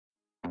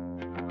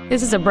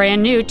This is a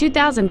brand new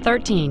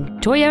 2013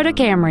 Toyota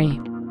Camry.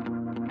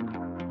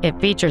 It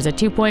features a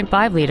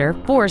 2.5-liter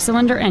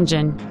four-cylinder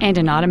engine and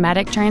an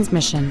automatic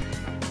transmission.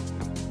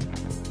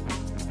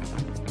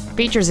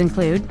 Features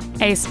include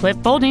a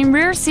split folding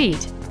rear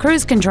seat,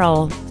 cruise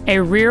control, a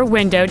rear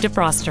window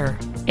defroster,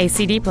 a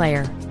CD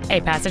player, a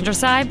passenger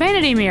side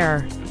vanity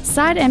mirror,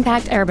 side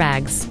impact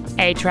airbags,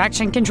 a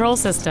traction control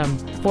system,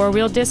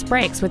 four-wheel disc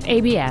brakes with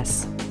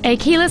ABS, a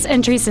keyless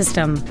entry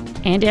system,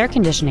 and air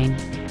conditioning.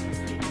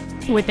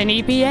 With an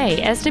EPA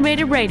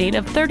estimated rating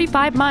of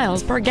 35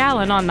 miles per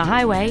gallon on the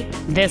highway,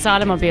 this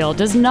automobile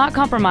does not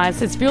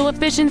compromise its fuel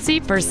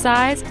efficiency for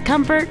size,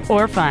 comfort,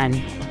 or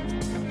fun.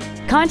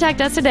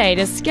 Contact us today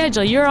to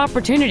schedule your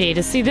opportunity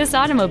to see this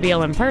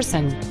automobile in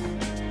person.